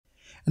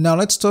Now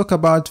let's talk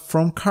about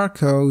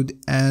fromCharCode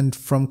and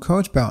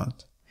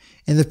fromCodePoint.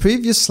 In the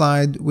previous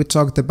slide, we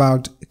talked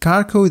about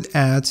CharCode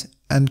add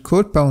and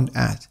CodePoint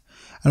add,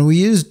 and we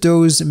used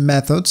those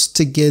methods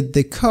to get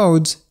the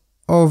code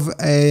of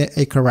a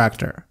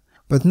character.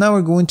 But now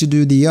we're going to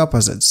do the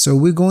opposite. So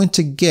we're going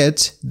to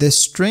get the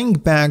string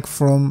back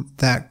from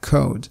that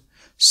code.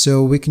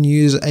 So we can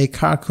use a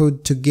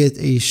CharCode to get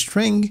a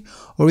string,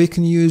 or we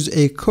can use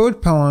a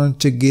CodePoint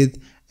to get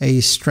a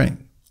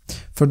string.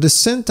 For the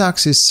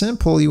syntax is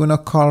simple. You want to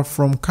call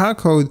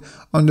fromCharCode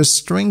on the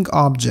string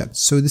object.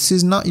 So this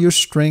is not your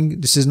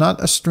string. This is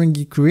not a string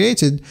you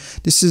created.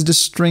 This is the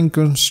string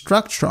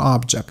constructor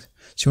object.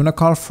 So you want to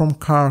call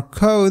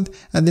fromCharCode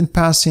and then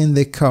pass in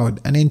the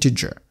code, an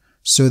integer.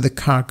 So the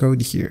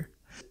CharCode here.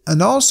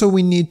 And also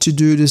we need to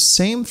do the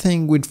same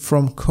thing with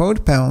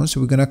fromCodePoint.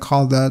 So we're going to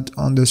call that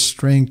on the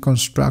string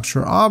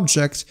constructor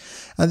object.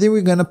 And then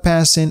we're going to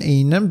pass in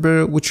a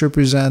number which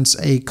represents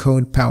a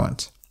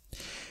CodePoint.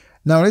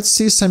 Now let's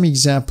see some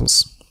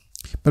examples.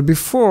 But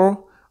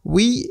before,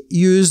 we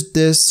use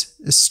this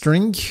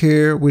string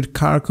here with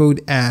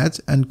CharCode add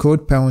and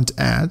CodePoint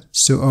add.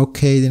 So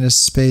okay, then a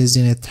space,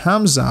 then a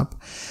thumbs up.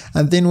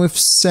 And then we've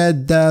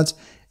said that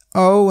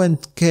O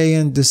and K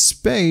and the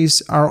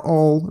space are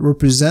all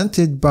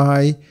represented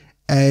by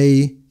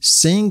a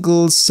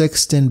single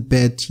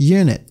 16-bit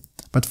unit.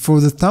 But for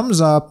the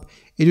thumbs up,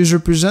 it is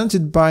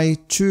represented by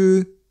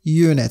 2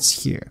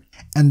 units here.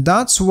 And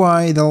that's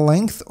why the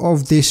length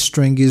of this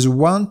string is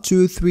 1,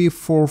 2, 3,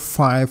 4,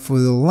 5 for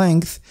the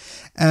length.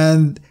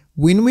 And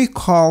when we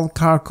call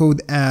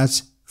CharCode add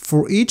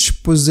for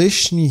each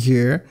position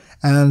here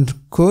and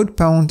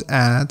CodePoint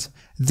add,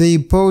 they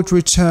both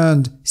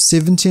returned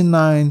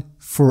 79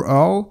 for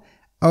O,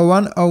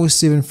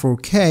 107 for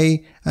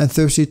K, and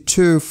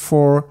 32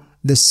 for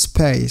the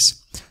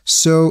space.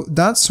 So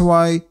that's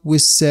why we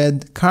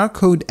said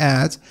CharCode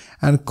add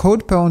and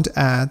CodePoint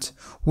add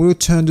will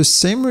return the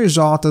same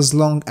result as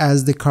long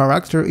as the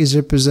character is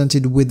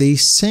represented with a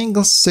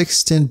single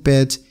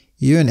 16-bit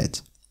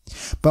unit.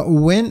 But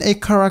when a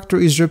character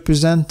is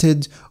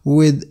represented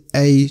with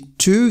a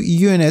 2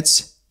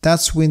 units,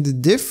 that's when the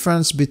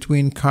difference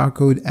between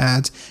CharCode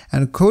add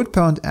and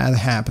CodePoint add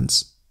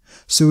happens.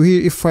 So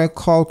here, if I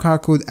call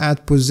CharCode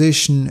add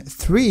position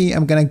 3,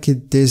 I'm gonna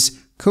get this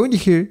code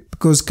here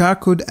because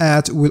CharCode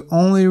add will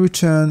only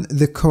return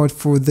the code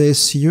for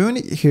this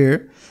unit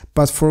here,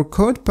 but for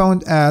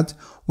CodePoint add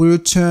will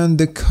return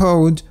the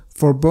code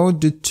for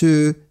both the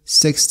 2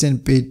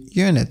 16-bit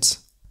units.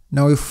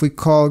 Now if we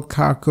call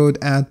CharCode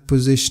add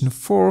position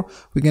 4,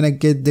 we're gonna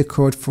get the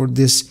code for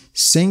this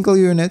single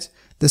unit,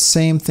 the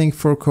same thing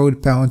for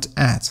CodePoint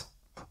add.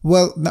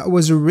 Well, that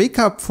was a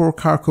recap for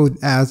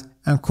CharCode add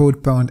and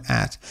CodePoint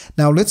add.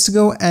 Now let's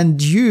go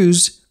and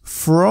use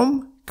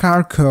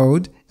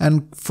fromCharCode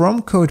and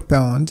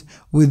fromCodePoint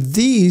with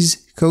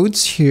these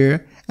codes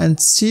here and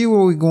see what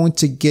we're going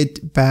to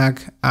get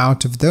back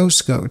out of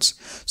those codes.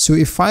 So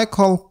if I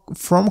call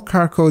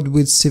fromCharCode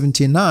with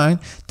 79,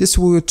 this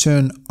will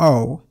return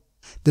O.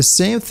 The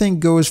same thing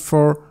goes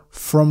for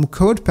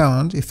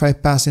fromCodePoint. If I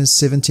pass in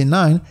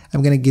 79,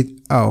 I'm going to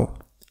get O.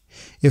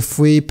 If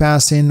we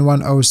pass in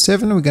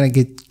 107, we're going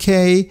to get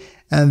K,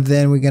 and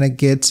then we're going to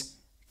get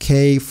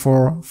K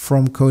for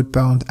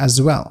fromCodePoint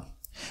as well.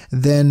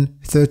 Then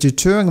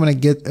 32, I'm going to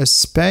get a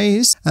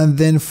space, and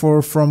then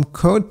for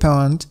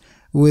fromCodePoint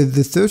with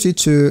the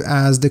 32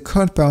 as the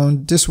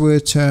CodePoint, this will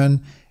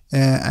return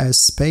a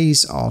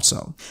space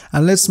also.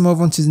 And let's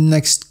move on to the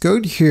next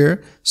code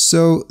here.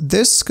 So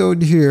this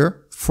code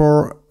here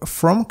for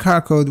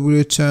fromCharCode will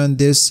return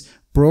this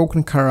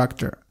broken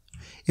character.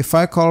 If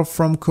I call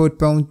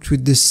fromCodePoint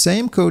with the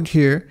same code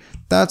here,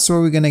 that's where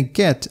we're going to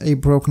get a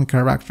broken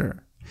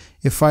character.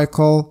 If I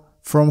call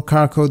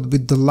fromCharCode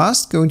with the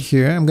last code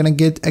here, I'm going to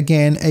get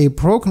again a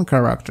broken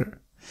character.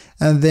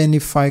 And then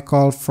if I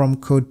call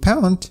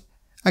fromCodePoint,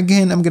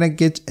 again I'm going to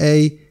get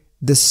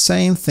the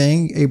same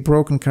thing, a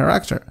broken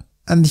character.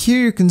 And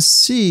here you can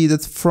see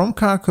that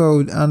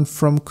fromCharCode and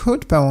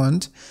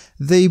fromCodePoint,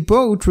 they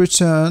both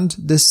returned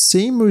the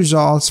same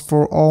results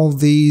for all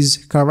these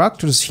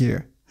characters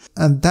here.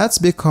 And that's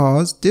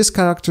because these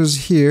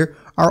characters here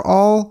are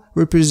all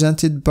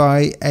represented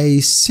by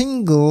a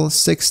single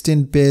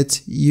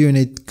 16-bit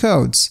unit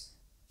codes.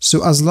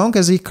 So as long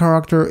as a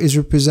character is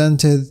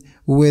represented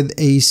with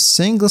a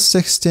single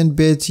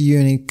 16-bit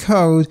unit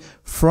code,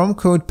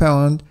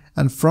 fromCodePoint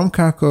and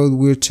fromCharCode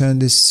will return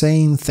the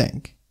same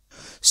thing.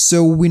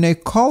 So when I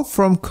call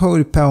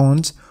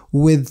fromCodePoint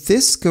with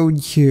this code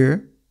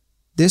here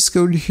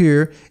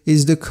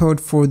is the code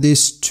for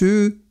these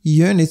 2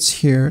 units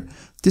here.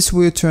 This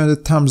will return the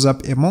thumbs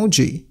up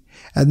emoji.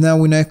 And now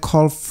when I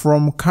call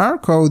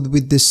fromCharCode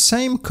with the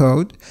same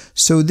code,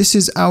 so this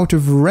is out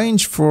of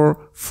range for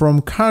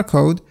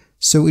fromCharCode,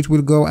 so it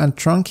will go and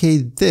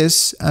truncate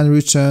this and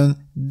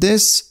return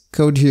this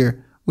code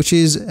here, which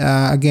is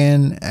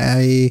again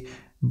a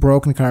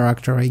broken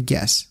character, I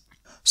guess.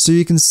 So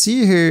you can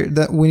see here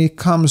that when it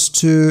comes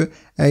to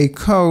a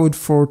code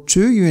for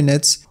 2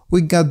 units,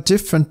 we got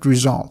different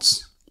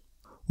results.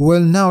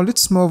 Well, now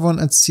let's move on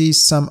and see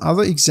some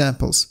other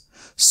examples.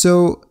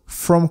 So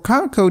from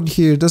CharCode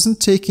here doesn't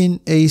take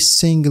in a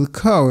single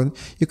code.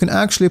 You can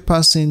actually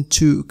pass in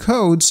 2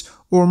 codes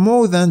or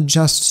more than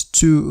just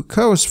 2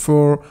 codes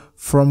for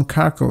from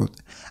CharCode.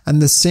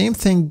 And the same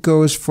thing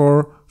goes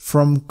for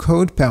from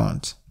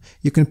CodePoint.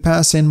 You can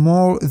pass in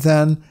more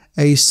than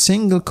a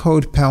single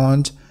code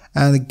parent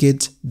and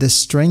get the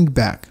string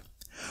back.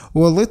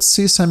 Well, let's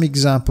see some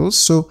examples.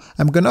 So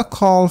I'm gonna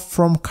call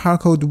from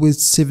CharCode with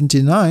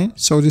 79.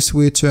 So this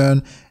will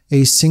return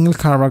a single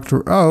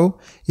character O.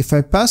 If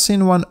I pass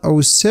in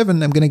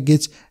 107, I'm gonna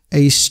get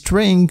a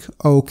string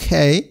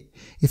OK.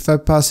 If I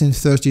pass in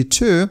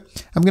 32,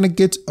 I'm gonna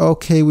get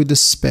OK with a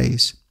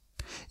space.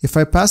 If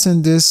I pass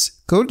in this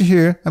code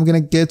here, I'm gonna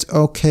get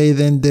OK,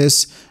 then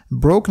this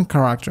broken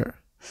character.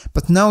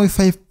 But now if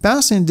I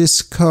pass in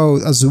this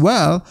code as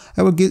well,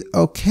 I will get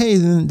OK,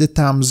 then the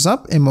thumbs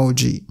up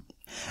emoji.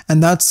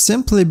 And that's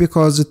simply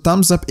because the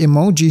thumbs up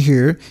emoji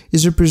here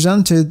is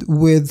represented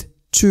with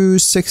 2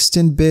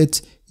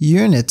 16-bit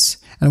units.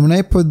 And when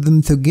I put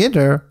them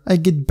together, I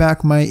get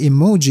back my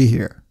emoji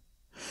here.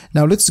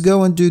 Now let's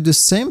go and do the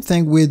same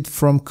thing with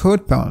from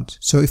CodePoint.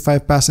 So if I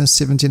pass in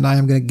 79,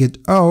 I'm going to get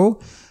O,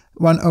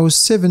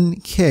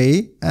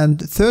 107K, and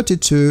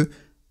 32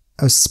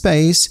 a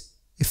space.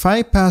 If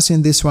I pass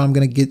in this one, I'm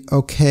going to get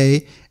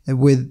OK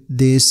with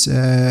this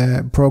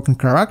broken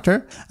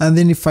character. And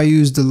then if I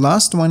use the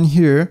last one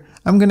here,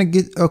 I'm going to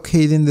get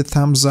OK, then the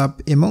thumbs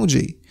up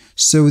emoji.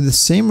 So the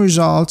same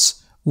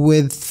results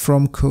with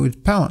from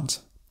CodePoint.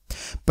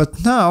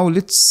 But now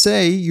let's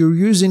say you're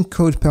using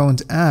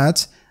CodePoint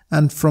add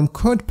and from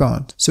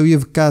CodePoint. So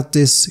you've got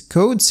these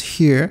codes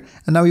here,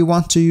 and now you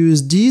want to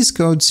use these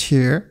codes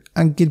here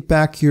and get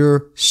back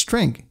your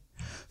string.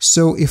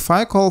 So if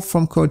I call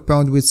from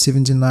CodePoint with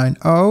 79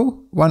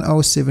 O,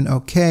 107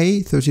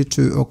 OK,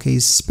 32 OK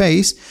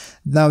space,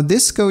 now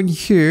this code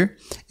here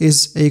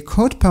is a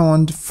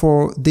CodePoint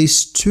for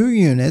these 2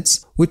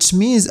 units, which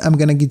means I'm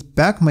gonna get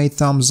back my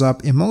thumbs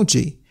up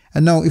emoji.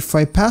 And now if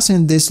I pass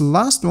in this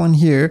last one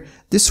here,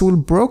 this will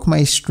break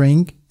my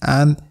string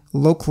and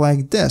look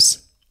like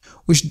this,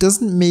 which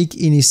doesn't make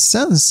any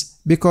sense.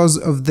 Because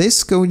of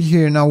this code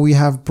here, now we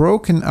have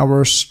broken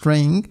our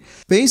string.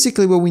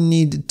 Basically what we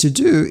need to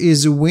do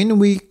is when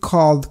we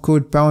called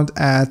CodePoint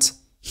at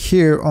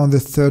here on the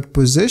 3rd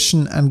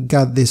position and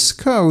got this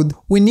code,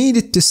 we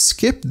needed to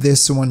skip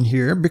this one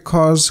here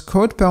because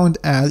CodePoint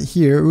add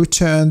here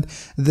returned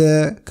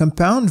the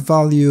compound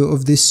value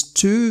of these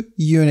 2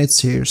 units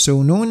here.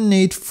 So no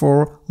need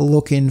for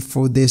looking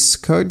for this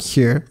code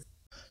here.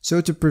 So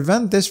to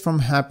prevent this from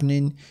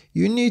happening,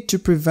 you need to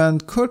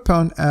prevent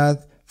CodePoint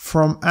add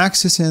from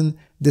accessing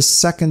the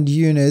 2nd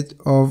unit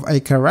of a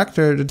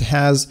character that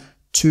has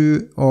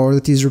 2 or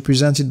that is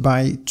represented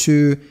by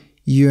 2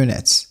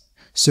 units.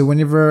 So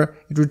whenever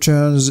it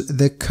returns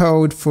the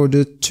code for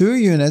the 2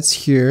 units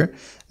here,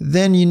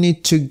 then you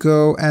need to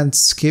go and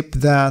skip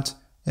that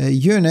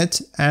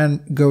unit and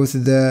go to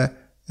the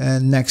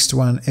next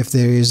one if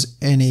there is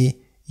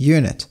any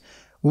unit.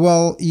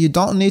 Well, you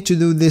don't need to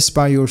do this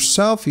by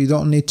yourself. You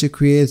don't need to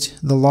create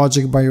the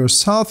logic by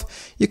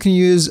yourself. You can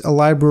use a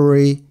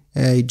library,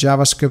 a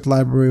JavaScript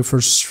library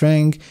for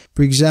string.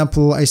 For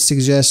example, I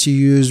suggest you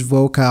use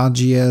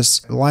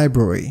Vocal.js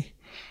library.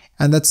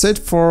 And that's it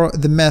for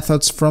the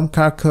methods from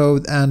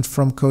CharCode and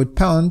from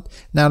CodePoint.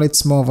 Now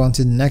let's move on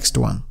to the next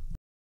one.